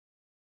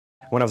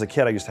When I was a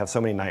kid, I used to have so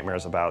many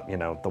nightmares about, you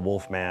know, the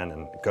Wolfman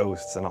and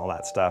ghosts and all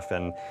that stuff.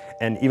 And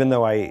even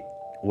though I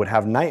would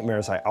have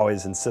nightmares, I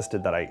always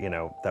insisted that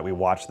that we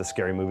watch the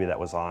scary movie that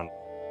was on.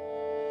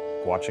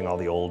 Watching all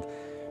the old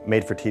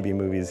made-for-TV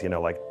movies, you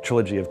know, like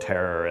Trilogy of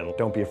Terror and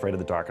Don't Be Afraid of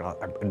the Dark, and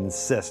I would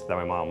insist that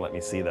my mom let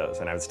me see those,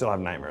 and I would still have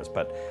nightmares.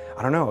 But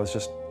I don't know, I was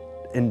just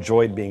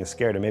enjoyed being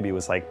scared, and maybe it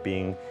was like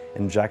being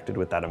injected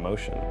with that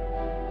emotion.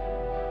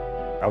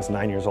 I was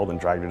 9 years old and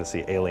dragged her to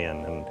see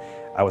Alien, and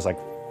I was like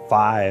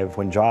 5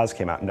 when Jaws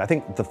came out. And I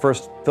think the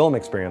first film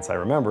experience I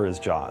remember is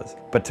Jaws.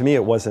 But to me,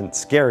 it wasn't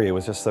scary, it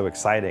was just so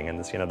exciting, and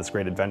this, you know, this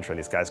great adventure, and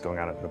these guys going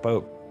out in a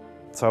boat.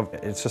 So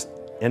it's just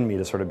in me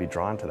to sort of be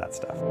drawn to that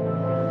stuff.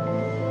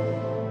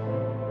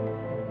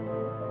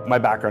 My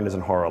background is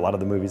in horror. A lot of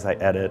the movies I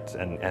edit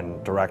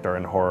and direct are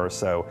in horror,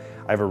 so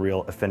I have a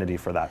real affinity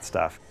for that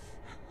stuff.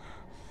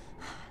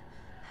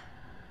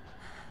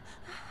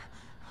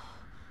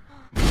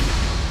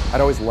 I'd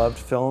always loved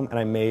film, and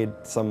I made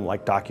some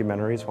like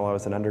documentaries while I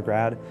was an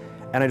undergrad,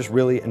 and I just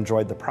really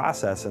enjoyed the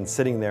process, and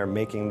sitting there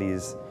making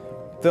these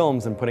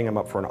films and putting them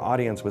up for an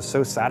audience was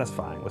so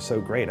satisfying, was so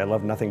great. I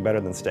love nothing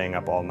better than staying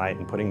up all night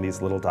and putting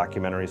these little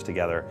documentaries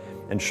together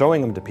and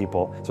showing them to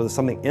people. So there's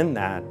something in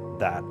that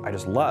that I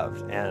just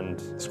loved. And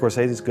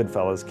Scorsese's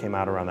Goodfellas came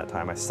out around that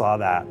time. I saw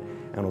that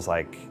and was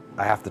like,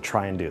 I have to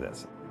try and do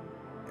this.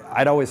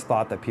 I'd always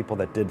thought that people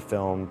that did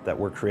film, that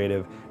were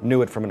creative,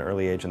 knew it from an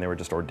early age and they were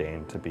just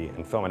ordained to be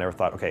in film. I never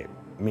thought, okay,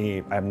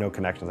 me, I have no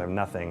connections, I have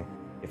nothing.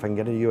 If I can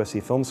get into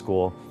USC Film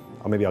School,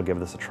 maybe I'll give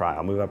this a try.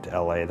 I'll move up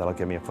to LA, that'll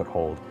give me a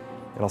foothold,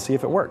 and I'll see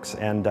if it works.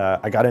 And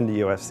I got into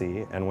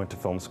USC and went to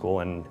film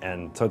school,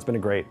 and so it's been a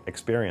great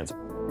experience.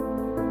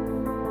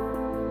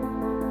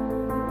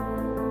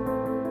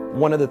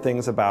 One of the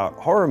things about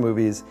horror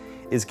movies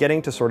is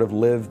getting to sort of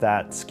live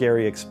that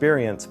scary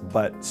experience,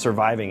 but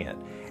surviving it.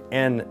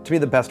 And to me,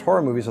 the best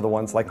horror movies are the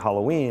ones like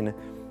Halloween,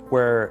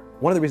 where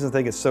one of the reasons I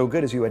think it's so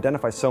good is you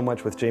identify so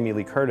much with Jamie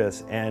Lee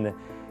Curtis, and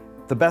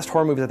the best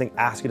horror movies, I think,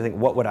 ask you to think,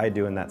 what would I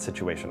do in that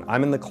situation?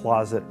 I'm in the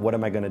closet, what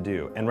am I gonna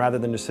do? And rather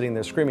than just sitting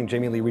there screaming,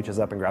 Jamie Lee reaches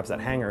up and grabs that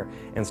hanger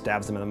and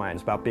stabs him in the mind.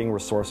 It's about being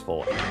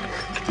resourceful. I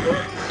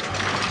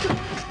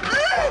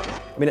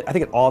mean, I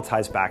think it all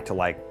ties back to,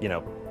 like, you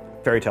know,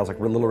 fairy tales like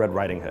Little Red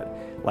Riding Hood.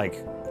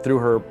 Like, through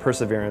her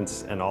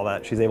perseverance and all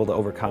that, she's able to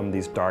overcome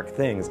these dark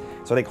things.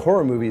 So I think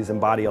horror movies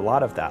embody a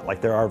lot of that. Like,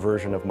 they're our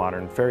version of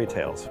modern fairy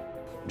tales.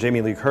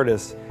 Jamie Lee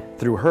Curtis,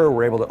 through her,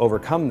 we're able to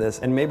overcome this,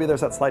 and maybe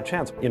there's that slight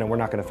chance. You know, we're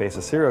not gonna face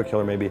a serial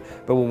killer maybe,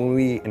 but when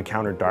we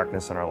encounter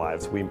darkness in our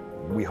lives, we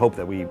hope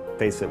that we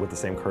face it with the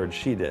same courage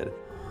she did.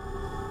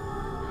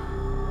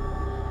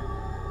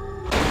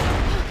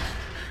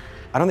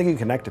 I don't think you can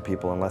connect to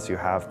people unless you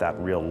have that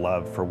real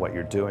love for what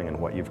you're doing and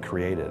what you've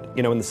created.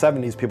 You know, in the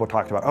 70s, people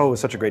talked about, oh, it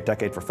was such a great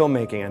decade for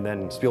filmmaking, and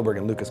then Spielberg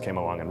and Lucas came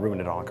along and ruined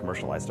it all and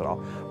commercialized it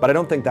all. But I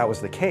don't think that was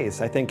the case.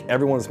 I think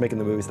everyone was making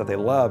the movies that they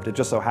loved. It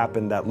just so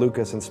happened that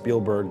Lucas and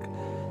Spielberg,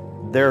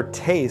 their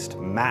taste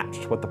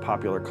matched what the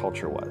popular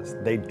culture was.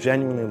 They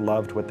genuinely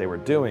loved what they were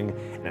doing,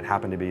 and it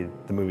happened to be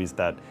the movies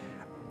that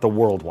the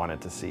world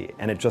wanted to see,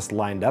 and it just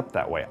lined up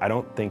that way. I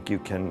don't think you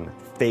can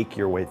fake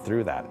your way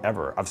through that,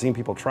 ever. I've seen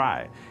people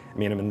try. I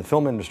mean, I'm in the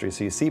film industry,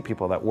 so you see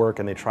people that work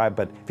and they try,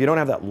 but if you don't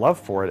have that love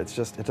for it, it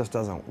just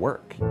doesn't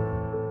work.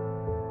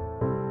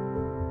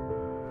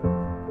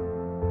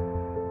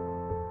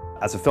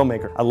 As a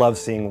filmmaker, I love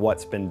seeing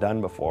what's been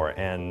done before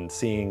and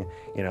seeing,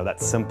 you know,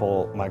 that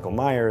simple Michael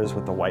Myers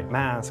with the white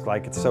mask,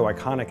 like, it's so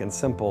iconic and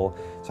simple.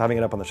 So having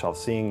it up on the shelf,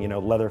 seeing, you know,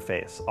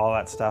 Leatherface, all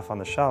that stuff on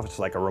the shelf, it's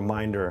like a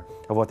reminder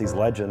of what these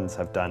legends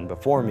have done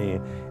before me,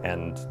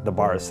 and the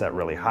bar is set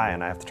really high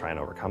and I have to try and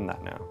overcome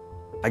that now.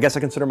 I guess I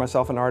consider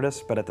myself an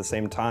artist, but at the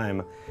same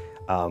time,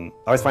 I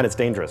always find it's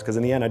dangerous, because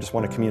in the end I just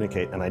want to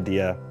communicate an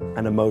idea,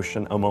 an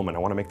emotion, a moment. I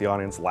want to make the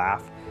audience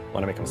laugh, I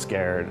want to make them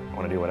scared, I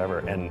want to do whatever.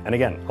 And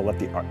again, I'll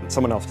let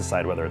someone else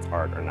decide whether it's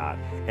art or not.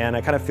 And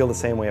I kind of feel the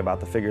same way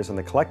about the figures and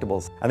the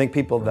collectibles. I think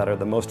people that are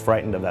the most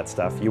frightened of that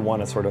stuff, you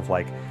want to sort of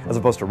like, as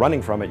opposed to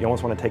running from it, you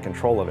almost want to take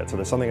control of it. So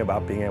there's something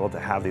about being able to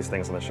have these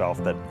things on the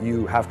shelf that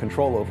you have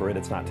control over it,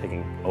 it's not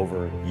taking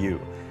over you.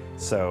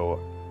 So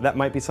that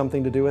might be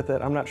something to do with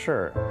it, I'm not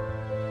sure.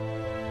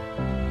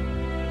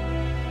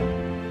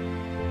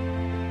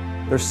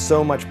 There's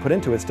so much put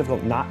into it, it's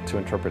difficult not to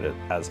interpret it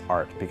as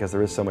art, because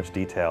there is so much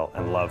detail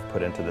and love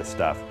put into this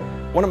stuff.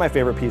 One of my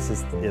favorite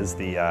pieces is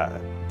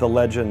the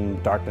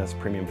Legend Darkness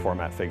premium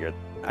format figure.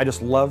 I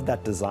just loved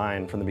that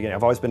design from the beginning.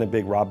 I've always been a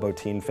big Rob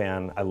Bottin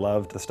fan. I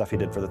loved the stuff he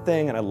did for The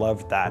Thing, and I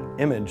loved that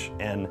image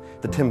and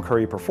the Tim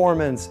Curry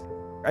performance.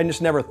 I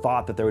just never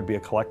thought that there would be a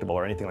collectible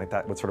or anything like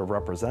that would sort of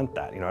represent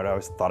that. You know, I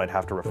always thought I'd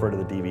have to refer to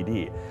the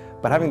DVD.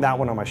 But having that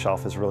one on my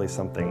shelf is really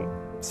something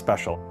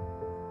special.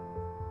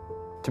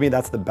 To me,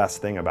 that's the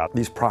best thing about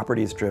these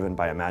properties driven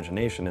by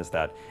imagination, is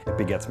that it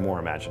begets more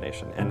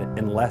imagination. And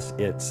unless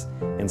it's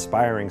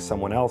inspiring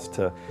someone else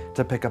to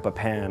pick up a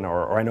pen,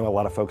 or I know a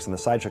lot of folks in the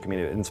Sideshow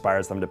community, it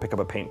inspires them to pick up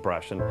a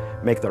paintbrush and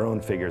make their own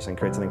figures and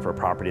create something for a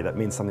property that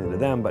means something to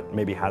them, but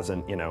maybe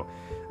hasn't, you know,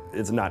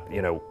 it's not,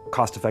 you know,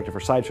 cost effective for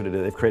Sideshow to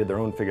do. They've created their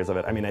own figures of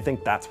it. I mean, I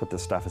think that's what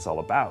this stuff is all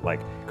about. Like,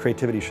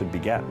 creativity should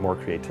beget more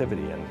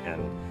creativity,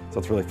 and so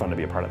it's really fun to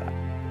be a part of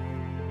that.